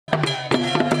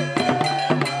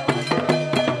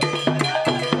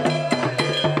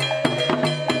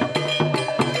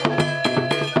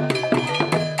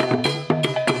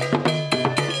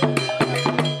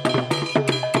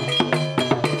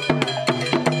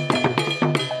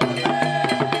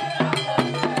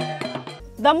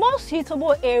The most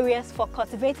suitable areas for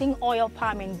cultivating oil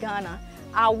palm in Ghana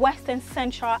are Western,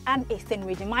 Central and Eastern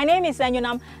region. My name is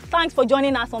Enyonam. Thanks for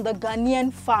joining us on The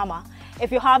Ghanaian Farmer. If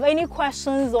you have any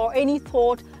questions or any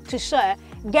thought to share,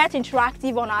 get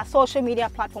interactive on our social media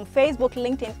platform, Facebook,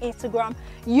 LinkedIn, Instagram,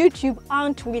 YouTube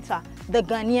and Twitter, The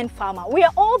Ghanaian Farmer. We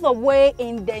are all the way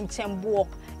in Denchembuo.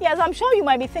 Yes, I'm sure you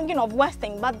might be thinking of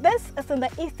Western, but this is in the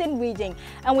Eastern region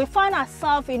and we find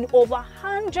ourselves in over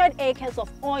 100 acres of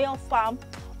oil palm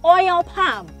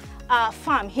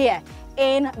farm here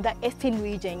in the Eastern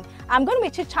region. I'm going to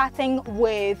be chit-chatting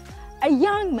with a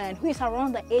young man who is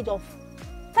around the age of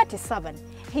 37.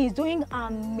 He's doing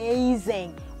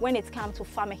amazing when it comes to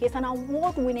farming. He's an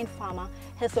award-winning farmer,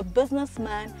 he's a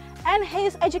businessman, and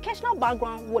his educational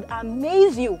background would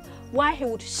amaze you why he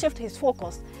would shift his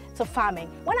focus to farming.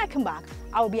 When I come back,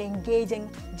 I will be engaging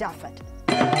Japhet.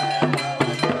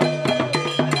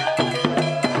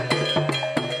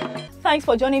 Thanks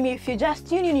for joining me. If you just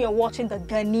tuned in, you're watching The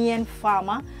Ghanaian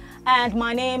Farmer, and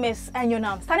my name is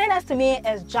Enyonam. Standing next to me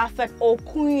is Japhet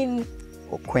Okweni.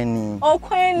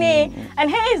 And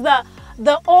he is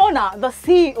the owner, the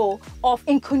CEO of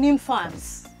Nkunim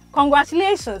Farms.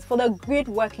 Congratulations for the great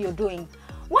work you're doing.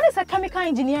 What is a chemical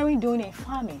engineering doing in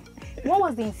farming? What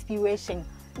was the inspiration?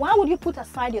 Why would you put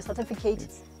aside your certificate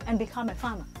and become a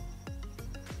farmer?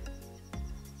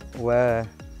 Well,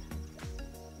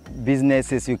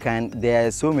 businesses, there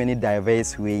are so many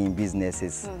diverse ways in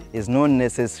businesses. It's not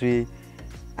necessary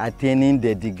attaining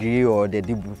the degree or the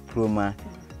diploma,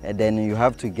 and then you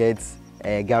have to get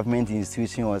a government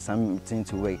institution or something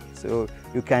to work. So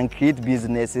you can create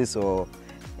businesses or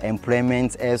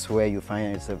employment elsewhere you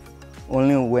find yourself,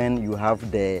 only when you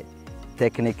have the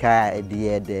technical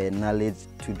idea, the knowledge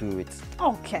to do it.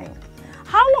 Okay.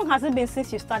 How long has it been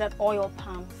since you started oil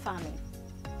palm farming?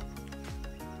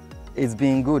 It's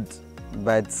been good,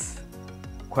 but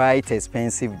quite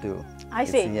expensive though. I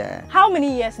see. Yeah. How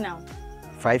many years now?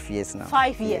 5 years now.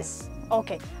 5 years. Yes.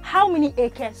 Okay. How many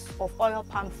acres of oil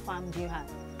palm farm do you have?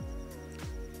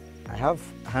 I have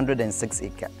 106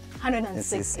 acres.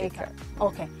 106 acres.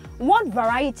 Okay. What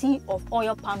variety of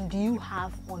oil palm do you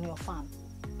have on your farm?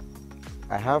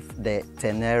 I have the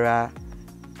Tenera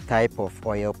type of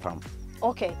oil palm.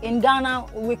 Okay. In Ghana,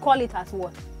 we call it as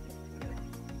what?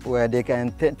 Well, they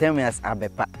can tell me as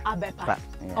Abepa. Abepa.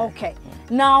 Yeah. Okay.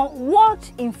 Now,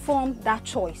 what informed that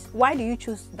choice? Why do you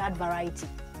choose that variety?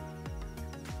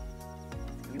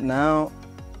 Now,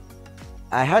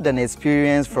 I had an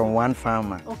experience from one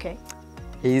farmer. Okay.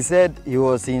 He said he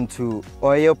was into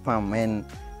oil palm, and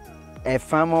a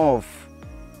farmer of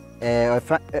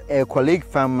a colleague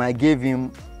farmer gave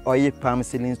him oil palm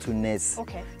seedlings to nurse.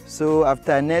 Okay. So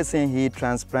after nursing, he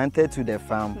transplanted to the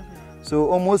farm.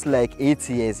 So almost like 8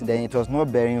 years, then it was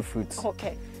not bearing fruit.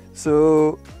 Okay.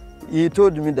 So he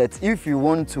told me that if you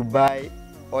want to buy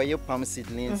oil palm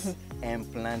seedlings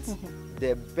and plant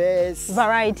the best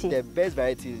variety,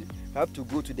 you have to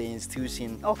go to the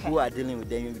institution who are dealing with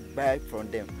them. You buy from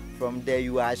them. From there,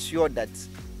 you are sure that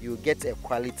you get a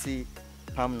quality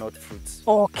palm nut fruit.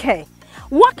 Okay.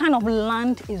 What kind of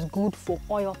land is good for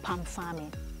oil palm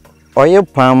farming? Oil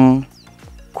palm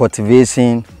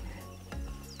cultivation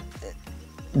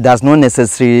does not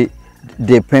necessarily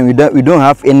depend. We don't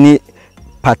have any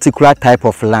particular type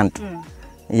of land.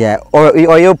 Yeah,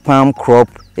 oil palm crop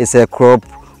is a crop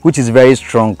which is very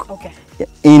strong. Okay.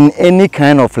 In any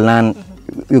kind of land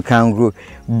you can grow,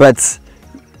 but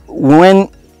when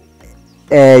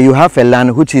you have a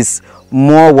land which is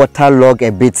more waterlogged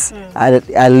a bit,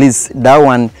 at least that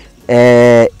one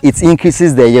it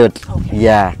increases the yield. Okay.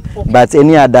 Yeah. Okay. But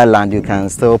any other land you can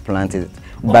still plant it,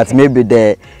 but maybe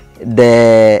the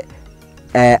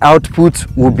output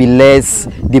will be less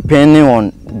depending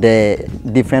on the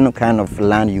different kind of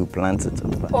land you planted.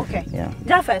 Okay. Yeah.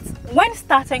 Japhet, when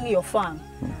starting your farm,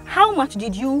 how much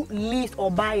did you lease or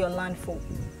buy your land for?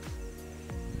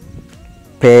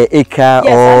 Per acre, yes,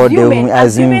 or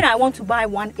assuming I want to buy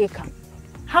 1 acre,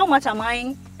 how much am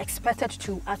I expected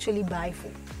to actually buy for?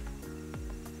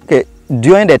 Okay,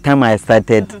 during the time I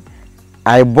started,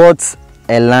 I bought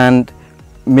a land,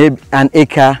 maybe an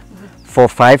acre for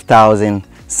 5,000,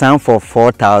 some for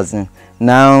 4,000.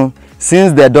 Now,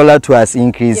 since the dollar to has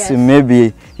increased,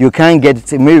 maybe you can't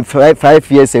get, maybe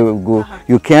 5 years ago,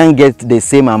 you can't get the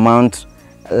same amount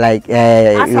like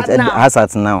as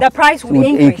at now. The price will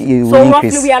increase. So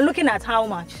roughly we are looking at how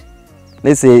much?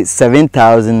 Let's say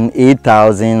 7,000,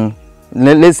 8,000.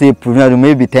 Let's say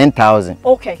maybe 10,000.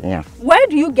 Okay. Yeah. Where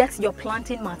do you get your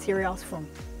planting materials from?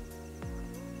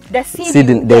 The seed.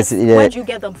 Where do you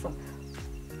get them from?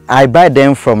 I buy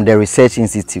them from the research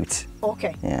institute.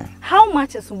 Okay. Yeah. How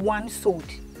much is one sold?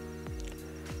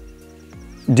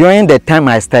 during the time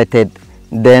I started,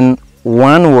 then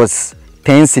one was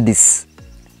 10 cedis.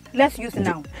 Let's use it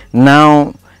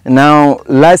now. Now,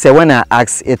 last year when I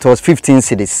asked, it was 15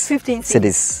 cedis. 15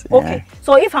 cedis. Okay. Yeah.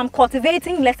 So if I'm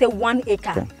cultivating, let's say 1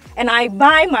 acre, okay, and I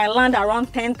buy my land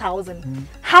around 10,000,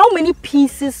 how many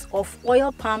pieces of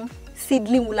oil palm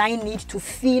seedling will I need to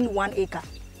fill 1 acre?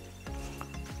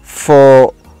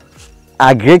 For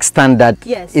agric standard,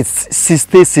 yes, it's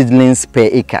 60 seedlings per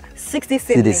acre. 60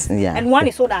 seedlings. Yeah. And one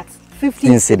is sold at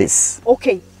 15 cedis.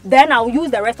 Okay. Then I'll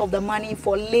use the rest of the money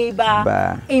for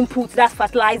labor, input, that's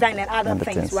fertilizer and other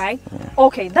things, right? Yeah.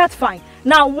 Okay, that's fine.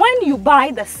 Now, when you buy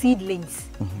the seedlings,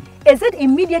 is it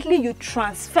immediately you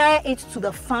transfer it to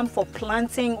the farm for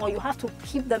planting, or you have to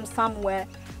keep them somewhere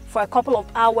for a couple of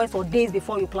hours or days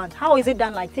before you plant? How is it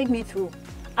done? Like, take me through.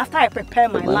 After I prepare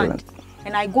my land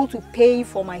and I go to pay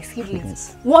for my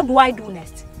seedlings, what do I do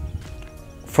next?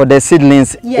 For the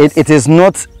seedlings, yes, it is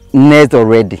not net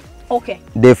already. Okay.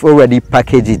 They've already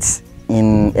packaged it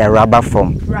in a rubber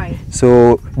form. Right.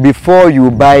 So before you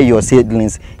buy your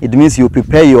seedlings, it means you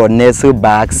prepare your nursery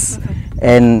bags,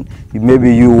 and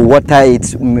maybe you water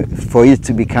it for it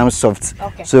to become soft.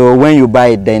 Okay. So when you buy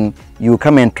it, then you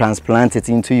come and transplant it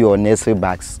into your nursery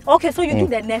bags. Okay, so you do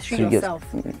the nursery yourself.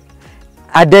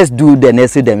 Others do the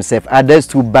nursery themselves. Others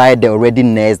to buy the already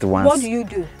nursed ones. What do you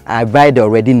do? I buy the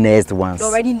already nursed ones. The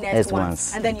already nursed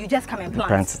ones. And then you just come and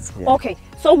plant it. Yeah. Okay,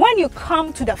 so when you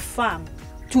come to the farm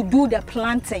to do the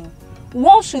planting,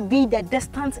 what should be the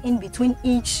distance in between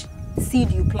each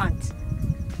seed you plant?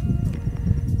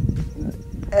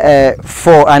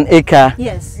 For an acre,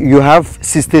 yes, you have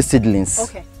 60 seedlings.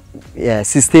 Okay. Yeah,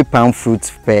 60 palm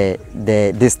fruits per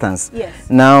the distance. Yes.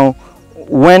 Now,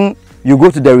 when you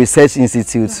go to the research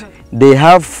institute, they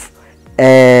have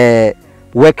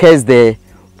workers there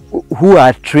who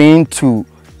are trained to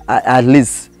at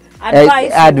least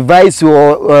advise you.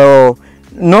 Or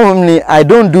normally I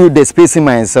don't do the spacing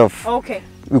myself. Okay.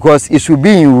 Because it should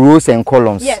be in rows and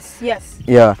columns. Yes, yes.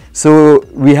 Yeah. So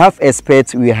we have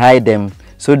experts, we hire them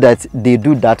so that they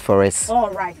do that for us.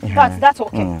 All right. That's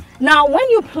okay. Now, when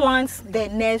you plant the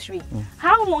nursery,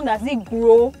 how long does it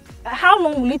grow? How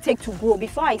long will it take to grow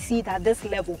before I see it at this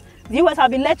level? Viewers, I'll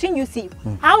be letting you see.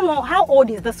 How old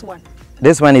is this one?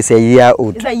 This one is a year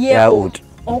old. It's a year old.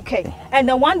 Okay. And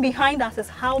the one behind us is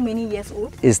how many years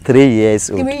old? It's 3 years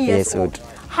old. 3 years old.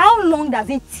 How long does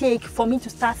it take for me to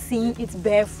start seeing its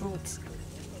bear fruit?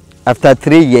 After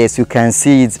 3 years, you can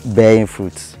see it bearing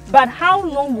fruits. But how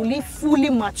long will it fully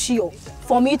mature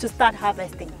for me to start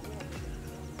harvesting?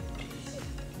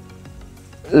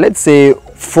 Let's say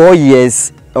 4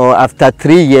 years, or after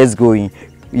 3 years going,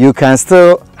 you can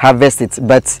still harvest it,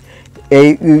 but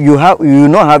you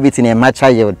not have it in a mature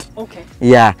yield. Okay.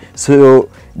 Yeah. So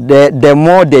the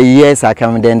more the years are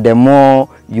coming, then the more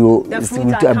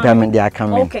they are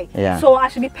coming. Okay. Yeah. So I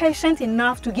should be patient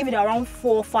enough to give it around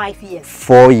 4 or 5 years.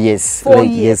 4 years. 4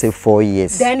 years. Yes, 4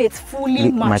 years. Then it's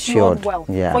fully matured well.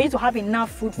 Yeah. For you to have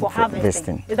enough food for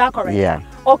harvesting. Is that correct? Yeah.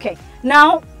 Okay.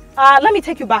 Now, let me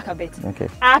take you back a bit. Okay.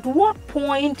 At what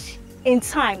point in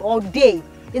time or day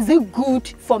is it good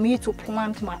for me to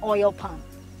plant my oil palm?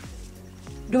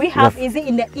 Do we have, is it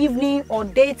in the evening or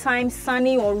daytime,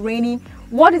 sunny or rainy?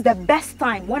 What is the best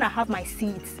time when I have my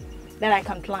seeds that I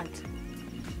can plant?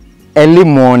 Early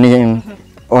morning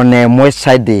on a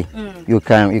moisture day, you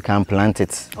can plant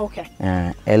it. Okay.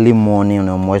 Early morning on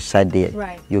a moisture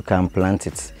day, you can plant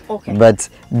it. Okay. But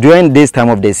during this time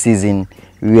of the season,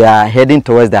 we are heading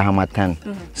towards the Harmattan,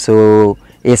 so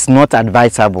it's not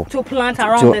advisable to plant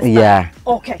around this time. Yeah.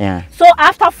 Okay. Yeah. So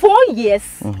after 4 years,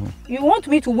 you want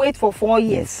me to wait for 4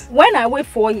 years. Yes. When I wait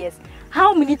 4 years,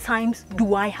 how many times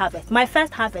do I harvest? My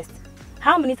first harvest,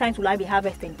 how many times will I be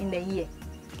harvesting in the year?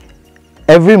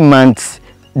 Every month,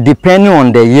 depending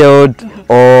on the yield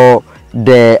or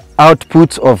the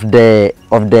output of the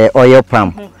oil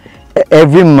palm.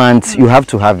 Every month you have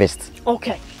to harvest.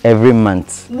 Okay. Every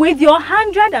month. With your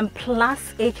 100+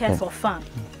 acres of farm,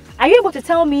 are you able to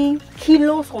tell me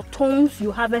kilos or tons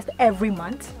you harvest every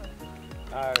month?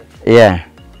 Yeah.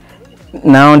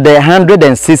 Now the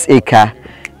 106 acre,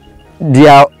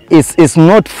 it's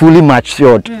not fully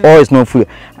matured, or it's not fully.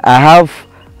 I have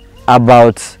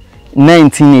about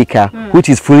 19 acre, which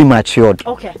is fully matured.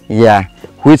 Okay. Yeah,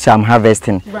 which I'm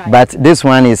harvesting. Right. But this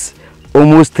one is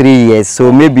almost 3 years,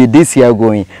 so maybe this year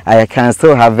going, I can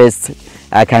still harvest.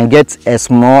 I can get a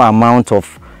small amount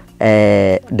of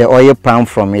the oil palm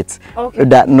from it. Okay.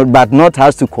 But not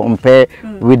has to compare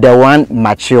with the one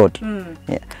matured.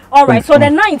 Yeah. All right. So the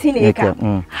 19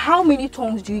 acre, how many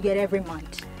tons do you get every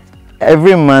month?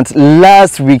 Every month.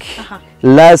 Last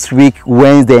week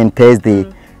Wednesday and Thursday,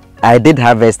 I did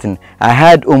harvesting. I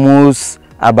had almost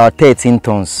about 13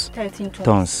 tons. 13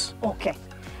 tons. Okay.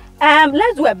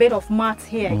 Let's do a bit of math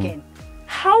here again.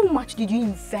 How much did you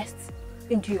invest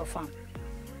into your farm?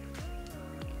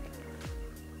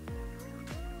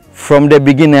 From the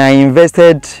beginning, I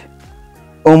invested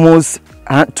almost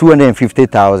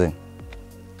 250,000.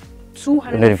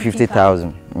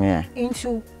 250,000, yeah.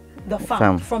 Into the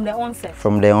farm from the onset?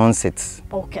 From the onset.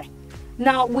 Okay.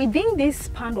 Now, within this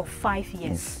span of 5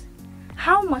 years,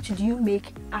 how much do you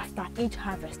make after each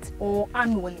harvest or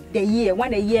annually, the year,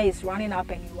 when the year is running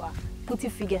up and you are putting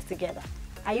figures together?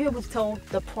 Are you able to tell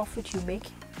the profit you make?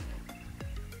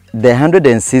 The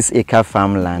 106-acre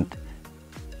farmland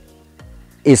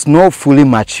is not fully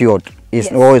matured.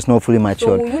 It's always not fully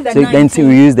matured. So then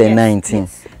we use the 19.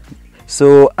 Yes.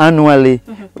 So annually,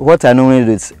 what I normally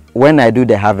do is when I do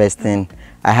the harvesting,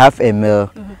 I have a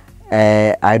mill,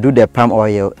 I do the palm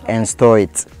oil and store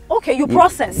it. Okay, you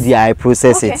process? Yeah, I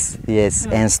process it, yes,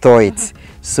 and store it.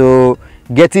 So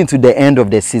getting to the end of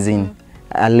the season,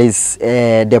 at least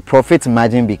the profit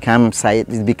margin becomes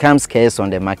scarce on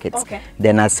the market.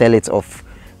 Then I sell it off.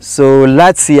 So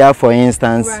last year, for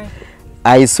instance,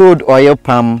 I sold oil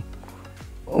palm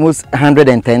almost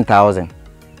 110,000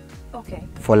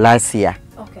 for last year.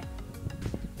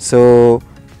 So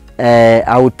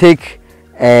I will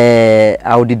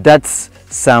deduct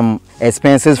some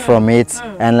expenses from it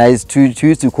and like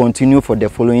choose to continue for the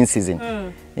following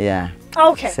season. Yeah.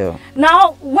 Okay. So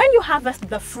now, when you harvest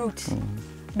the fruit,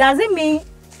 does it mean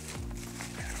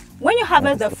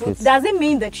does it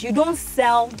mean that you don't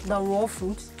sell the raw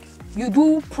fruit? You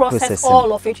do process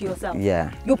all of it yourself?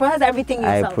 Yeah. You process everything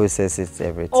yourself? I process it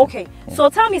everything. Okay. Yeah. So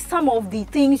tell me some of the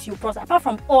things you process. Apart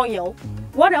from oil,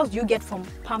 what else do you get from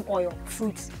palm oil,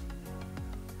 fruits?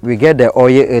 We get the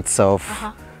oil itself.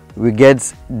 We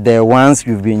get the ones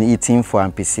you've been eating for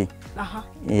MPC.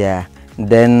 Yeah.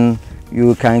 Then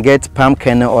you can get palm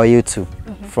kernel oil too,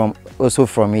 from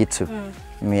it too.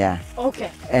 Yeah.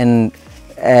 Okay. And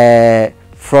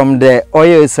from the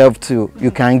oil itself too,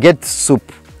 you can get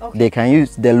soup. They can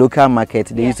use the local market.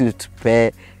 They used to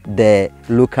prepare the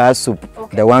local soup,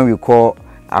 the one we call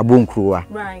abunkruwa.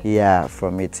 Right. Yeah,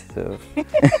 from it. So.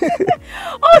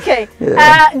 Okay.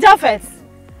 Japhet,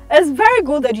 it's very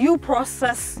good that you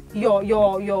process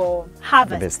your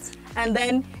harvest and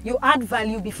then you add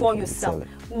value before you sell.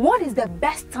 What is the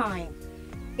best time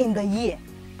in the year?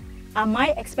 Am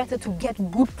I expected to get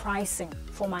good pricing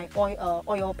for my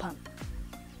oil palm?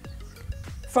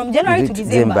 From January to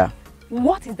December.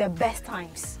 What is the best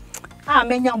times?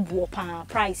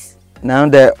 Price. Now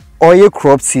the oil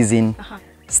crop season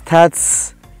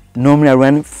starts normally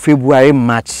around February,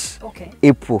 March,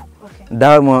 April.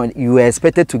 That one you are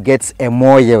expected to get a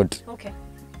more yield.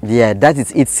 Yeah, that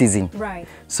is its season. Right.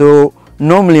 So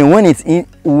normally when it's in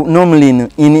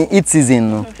its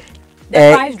season,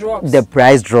 the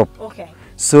price drop.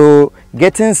 So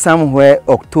getting somewhere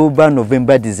October,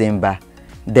 November, December,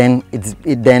 then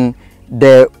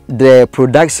the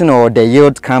production or the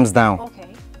yield comes down.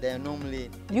 Then normally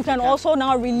you can also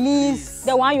now release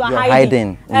the one you are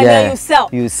hiding and then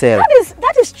you sell.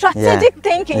 That is strategic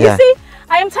thinking. You see,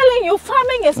 I am telling you,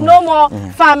 farming is no more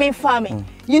farming.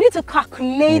 You need to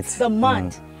calculate the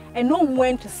month and know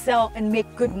when to sell and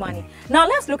make good money. Now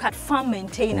let's look at farm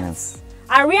maintenance.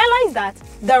 I realize that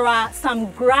there are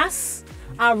some grass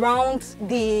around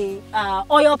the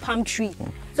oil palm tree.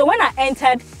 So when I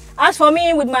entered, as for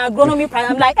me with my agronomy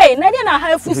program, I'm like, hey,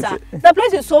 the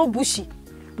place is so bushy.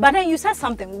 But then you said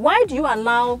something. Why do you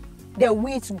allow the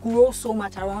weeds grow so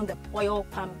much around the oil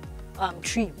palm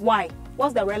tree? Why?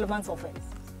 What's the relevance of it?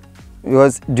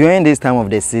 Because during this time of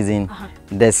the season,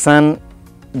 the sun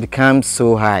becomes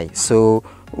so high. So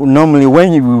normally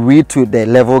when you weed to the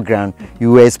level ground,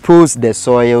 you expose the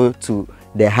soil to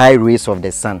the high rays of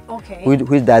the sun,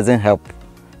 which doesn't help.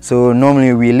 So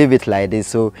normally we leave it like this.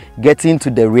 So getting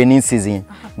to the rainy season,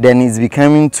 then it's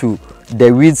becoming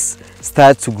the weeds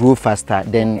start to grow faster.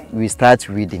 Then we start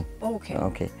weeding.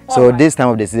 So this time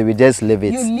of the season we just leave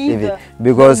it.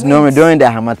 Because normally during the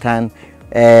harmattan,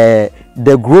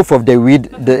 the growth of the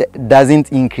weed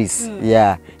doesn't increase.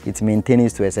 Yeah, it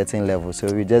maintains to a certain level.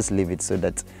 So we just leave it so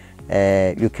that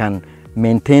you can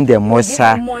maintain the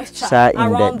moisture in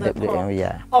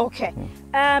the Okay.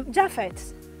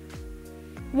 Japhet,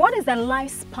 what is the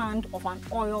lifespan of an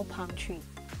oil palm tree?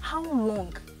 How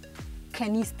long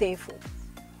can it stay for?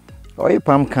 Oil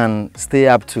palm can stay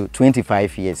up to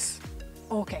 25 years.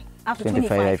 Okay, up to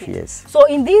 25 years. So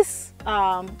in these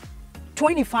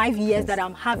 25 years that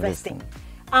I'm harvesting,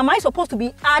 am I supposed to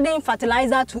be adding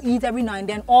fertilizer to it every now and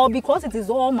then, or because it is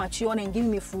all mature and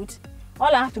giving me fruit,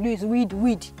 all I have to do is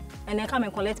weed and then come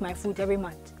and collect my food every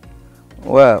month?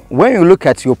 Well, when you look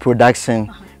at your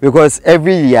production, because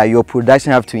every year your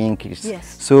production have to increase.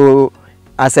 Yes. So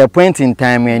at a point in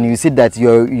time when you see that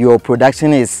your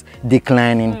production is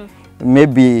declining,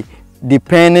 maybe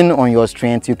depending on your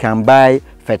strength, you can buy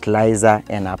fertilizer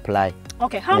and apply.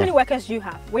 Okay, how many workers do you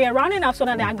have? We are rounding up so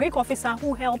that the agric officer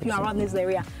who help you around this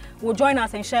area will join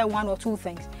us and share one or two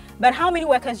things. But how many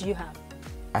workers do you have?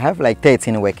 I have like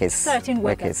 13 workers. 13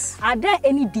 workers. Are there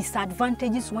any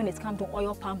disadvantages when it comes to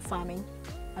oil palm farming?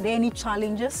 Are there any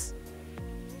challenges?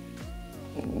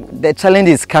 The challenge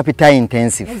is capital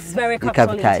intensive. It's very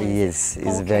capital intensive. Yes,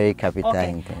 it's very capital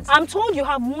intensive. I'm told you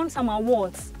have won some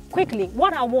awards. Quickly,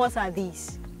 what awards are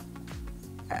these?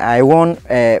 I won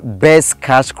best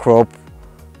cash crop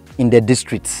in the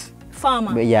district.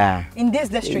 Farmer? Yeah. In this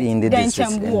district? In the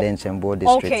district, in the Nchembo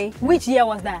district. Okay, which year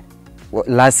was that? Well,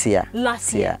 last year.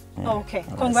 Last year? Yeah. Okay,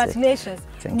 last congratulations.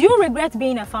 Year. Do you regret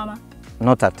being a farmer?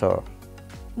 Not at all.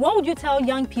 What would you tell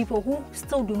young people who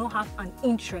still do not have an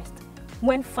interest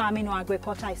when farming or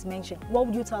agriculture is mentioned? What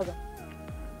would you tell them?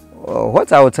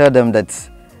 What I would tell them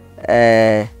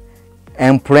that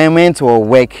employment or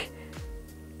work,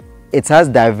 it has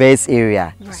diverse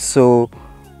area. Right. So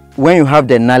when you have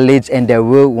the knowledge and the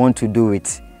will want to do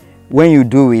it, when you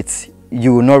do it,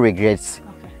 you will not regret.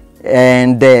 Okay.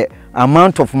 And the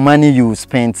amount of money you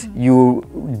spent, you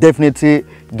definitely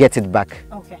get it back.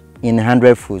 Okay. In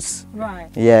 100 foods. Right.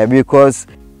 Yeah, because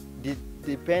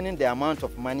depending the amount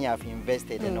of money I've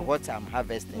invested and what I'm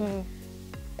harvesting,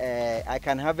 I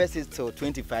can harvest it till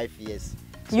 25 years.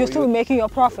 So you still making your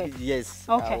profit? Yes.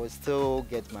 Okay. I will still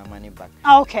get my money back.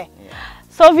 Okay. Yeah.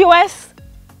 So viewers,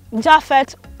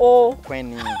 Japhet O.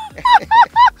 Kweni.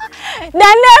 The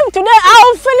name today,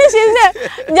 I'll finish his name.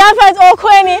 Japhet O.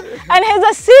 Kweni, and he's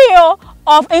the CEO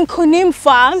of Nkunim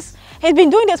Farms. He's been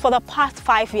doing this for the past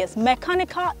 5 years.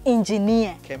 Mechanical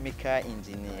engineer. Chemical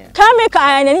engineer. Chemical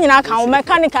and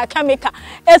mechanical, chemical.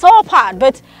 It's all part.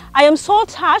 But I am so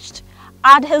touched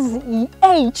at his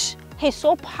age. He's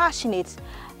so passionate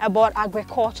about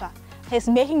agriculture. He's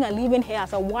making a living here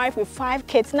as a wife with 5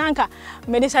 kids. Nanka,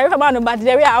 all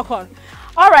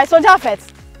right, so Japhet,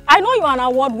 I know you are an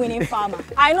award-winning farmer.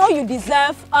 I know you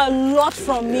deserve a lot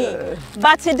from me.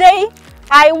 But today,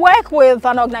 I work with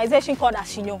an organization called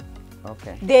Ashinyo.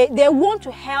 Okay. They want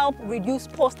to help reduce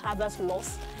post-harvest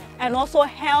loss and also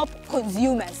help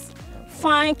consumers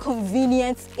find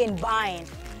convenience in buying.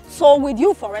 So with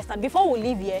you, for instance, before we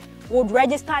leave here, we'll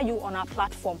register you on our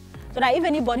platform so that if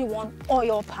anybody wants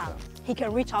oil palm, he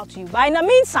can reach out to you. But in the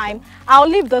meantime, I'll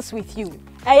leave this with you.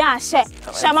 Okay,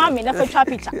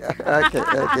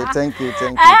 thank you.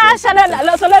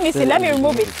 So let me see, let me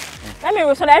remove it. Let me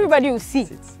so that everybody will see.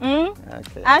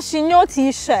 Okay. And she know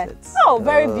t-shirt. Oh,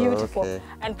 very beautiful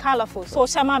and colorful. So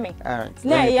Shamami. Alright.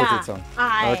 Let me put it on.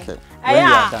 Okay.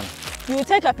 Yeah. You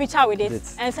take a picture with it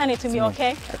and send it to me,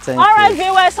 okay? Alright,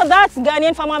 viewers, so that's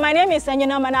Ghanaian Farmer. My name is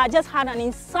Senyonam, and I just had an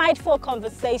insightful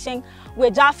conversation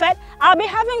with Japhet. I'll be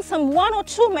having some 1 or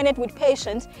 2 minutes with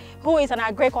patients who is an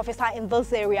agric officer in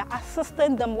this area,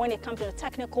 assisting them when it comes to the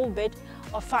technical bit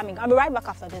of farming. I'll be right back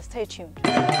after this. Stay tuned.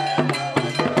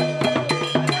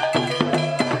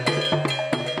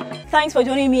 Thanks for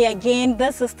joining me again.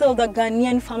 This is still the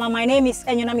Ghanaian Farmer. My name is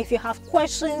Enyonam. If you have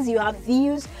questions, you have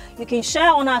views, you can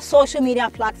share on our social media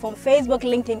platform, Facebook,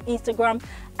 LinkedIn, Instagram,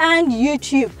 and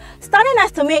YouTube. Standing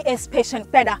next to me is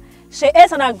Patient Peda. She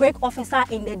is an agric officer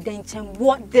in the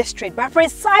Nchembo district, but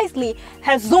precisely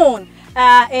her zone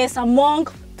is among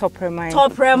Topremai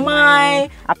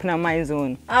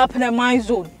zone. Apnamai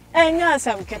zone. And yes,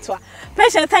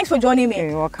 Patient, thanks for joining me.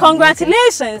 You're welcome.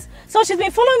 Congratulations. So she's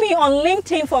been following me on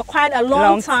LinkedIn for quite a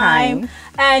long time.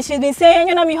 And she's been saying,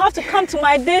 you know, you have to come to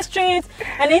my district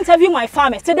and interview my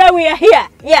farmers. Today we are here.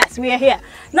 Yes, we are here.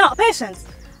 Now, Patience,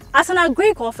 as an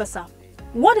agric officer,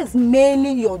 what is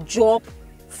mainly your job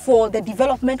for the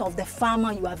development of the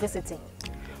farmer you are visiting?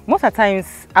 Most of the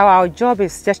times, our job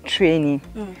is just training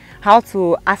how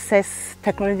to access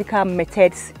technological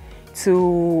methods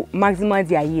to maximize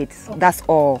their yields. Okay. That's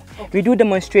all. Okay. We do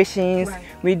demonstrations,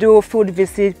 we do field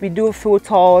visits, we do field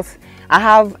tours. I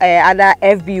have other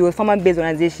FBOs, farmer-based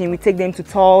organization. We take them to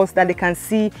tours that they can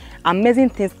see amazing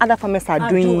things other farmers are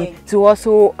doing to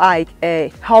also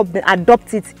help them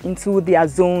adopt it into their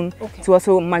zone to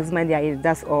also maximize their yields.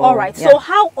 That's all. All right. Yeah. So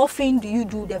how often do you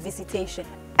do the visitation?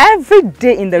 Every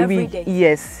day in the week. Day.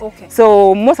 Yes. Okay.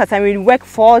 So most of the time we work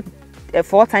 4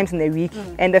 times in the week,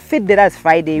 and the 5th day, that's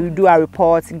Friday, we do our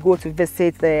reports, go to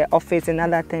visit the office and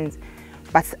other things.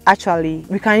 But actually,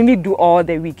 we can even do all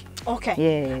the week. Okay.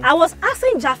 Yeah. I was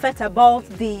asking Japhet about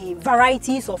the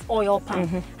varieties of oil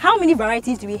palm. How many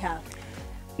varieties do we have?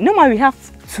 Normally we have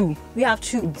two. We have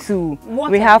two.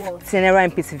 We have Tenera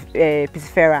and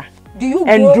Piscifera. Do you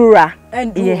and grow? Dura.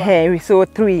 And Dura. Yeah, so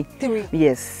three.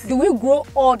 Yes. Do we grow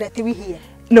all the three here?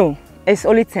 No, it's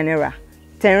only Tenera.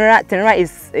 Tenera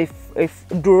is if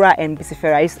Dura and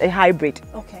Piscifera. It's a hybrid.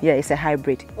 Okay. Yeah, it's a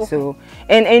hybrid. Okay. So,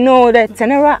 and I know that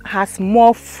Tenera has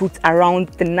more fruit around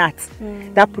the nuts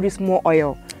that produce more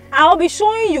oil. I'll be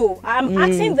showing you. I'm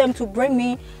asking them to bring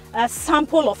me a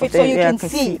sample of it so you can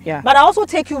see. Yeah. But I also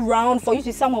take you round for you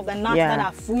to see some of the nuts that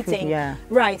are fruiting. Yeah.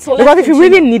 Right. So because if you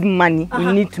really need money,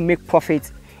 you need to make profit.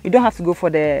 You don't have to go for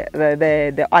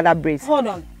the other breeds. Hold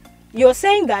on. You're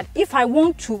saying that if I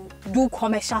want to do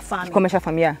commercial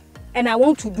farming. Yeah. And I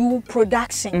want to do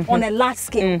production on a large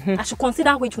scale, I should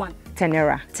consider which one?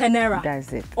 Tenera.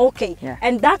 That's it. Okay. Yeah.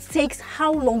 And that takes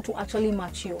how long to actually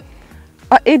mature?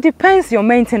 It depends your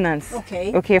maintenance.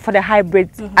 Okay. Okay, for the hybrid,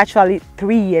 actually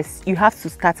 3 years you have to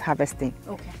start harvesting.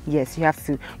 Okay. Yes, you have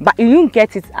to. But you don't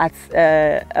get it at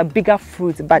a bigger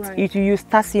fruit. But you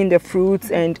start seeing the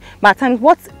fruits, and by the time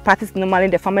what practice normally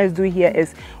the farmers do here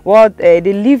is they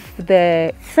leave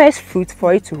the fresh fruit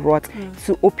for it to rot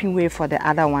to open way for the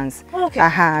other ones.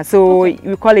 Okay. So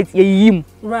we call it yim.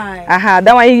 Right.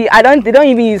 That one they don't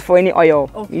even use for any oil.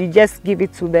 Okay. You just give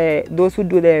it to those who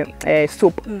do the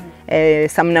soap.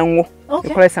 Samnango. Okay.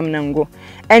 We call it Samnango.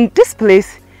 And this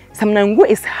place, Samnango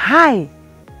is high.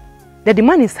 The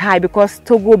demand is high because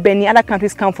Togo, Benin, other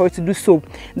countries come for it to do soap.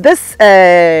 This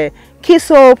key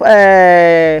soap,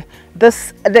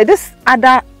 this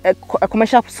other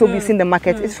commercial soap you see in the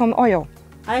market is from oil.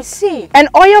 I see. And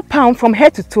oil palm from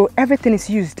head to toe, everything is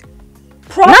used.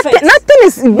 Profit. Nothing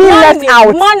is being left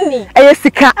out. Money.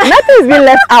 Nothing is being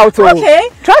left out. Okay.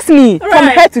 Trust me, from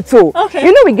head to toe. Okay.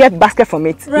 You know we get basket from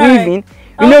it. Weaving.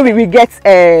 You know we get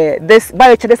this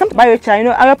biochar. There's some biochar. You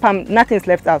know oil palm. Nothing is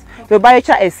left out. So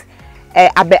biochar is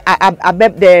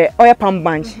the oil palm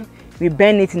bunch. We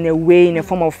burn it in a way in the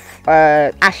form of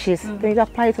ashes. Then you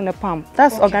apply it on the palm.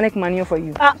 That's organic manure for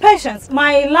you. Patience,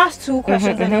 my last two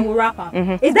questions and then we'll wrap up.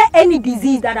 Is there any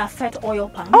disease that affects oil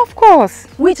palm? Of course.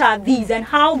 Which are these and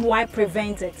how do I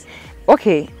prevent it?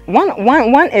 Okay,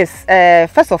 one is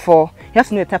first of all, you have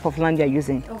to know the type of land you're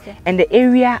using. Okay. And the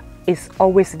area is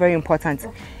always very important.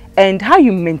 Okay. And how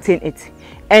you maintain it.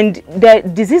 And the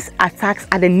disease attacks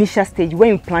at the initial stage when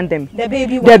you plant them. The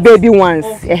baby ones. The baby ones.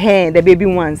 Okay. The baby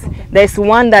ones. Okay. There's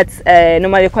one that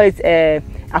normally call it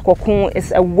akokun.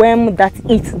 It's a worm that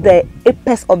eats the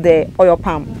apex of the oil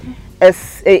palm.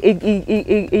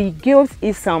 It gives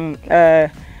it some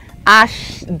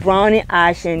ash, browny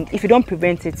ash, and if you don't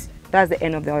prevent it, that's the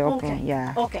end of the oil palm.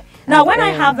 Yeah. Okay. Now, when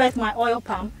I harvest my oil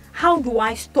palm, how do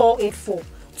I store it for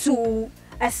to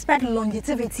expect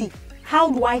longevity? How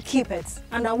do I keep it?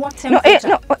 Under what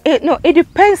temperature? No, it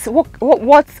depends what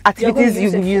activities you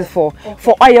use for. Okay.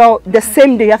 For oil, the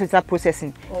same day you have to start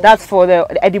processing. Okay. That's for the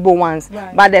edible ones.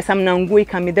 Right. But there's some nango, it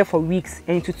can be there for weeks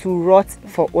and to rot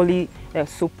for only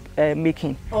soap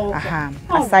making. Okay.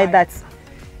 Aside that,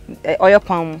 oil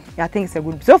palm, I think it's a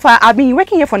good. So far, I've been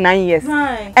working here for 9 years.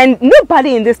 Right. And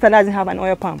nobody in this town doesn't have an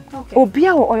oil palm. Okay. Or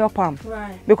beer or oil palm.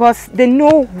 Right. Because they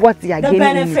know what they are gaining.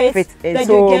 Benefits that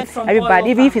so you get from everybody, oil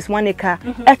even palm. if it's 1 acre,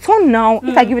 a ton now,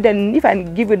 if I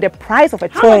give you the price of a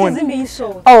ton. How much is it being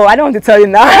sold? Oh, I don't want to tell you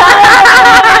now.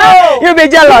 Oh! You'll be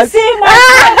jealous. You see,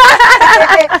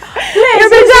 You'll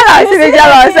be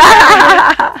jealous.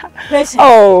 Listen,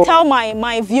 Oh. Tell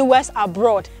my viewers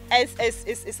abroad.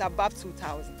 It's about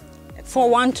 2,000. For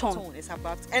 1 ton. It's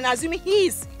about, and assuming he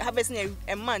is harvesting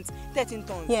a month, 13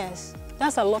 tons. Yes,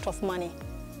 that's a lot of money.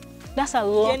 That's a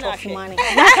lot of money.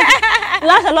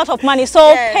 That's a lot of money.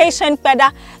 So, Patient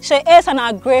Peda, she is an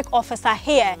agri officer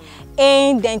here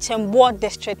in the Nchembo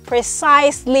district,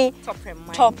 precisely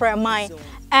Topre Mine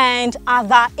and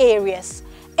other areas.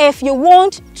 If you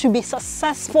want to be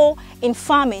successful in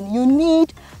farming, you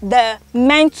need the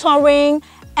mentoring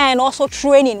and also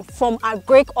training from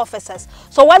agri officers.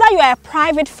 So whether you are a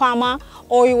private farmer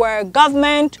or you are a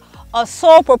government or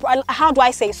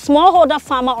smallholder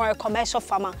farmer or a commercial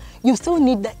farmer, you still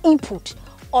need the input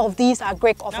of these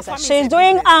agri officers. She's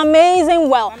doing amazing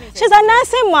well. She's a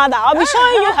nursing mother. I'll be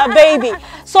showing you her baby.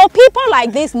 So people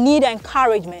like this need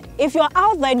encouragement. If you're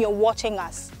out there and you're watching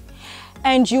us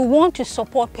and you want to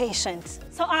support patients,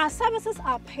 so our services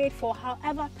are paid for.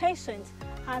 However, Patients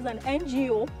has an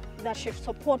NGO that should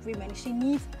support women. She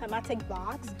needs hermetic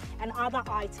bags and other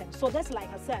items. So that's, like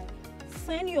I said,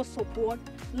 send your support.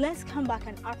 Let's come back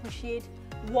and appreciate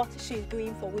what she's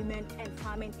doing for women and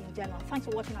farming in general. Thanks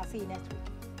for watching. I'll see you next week.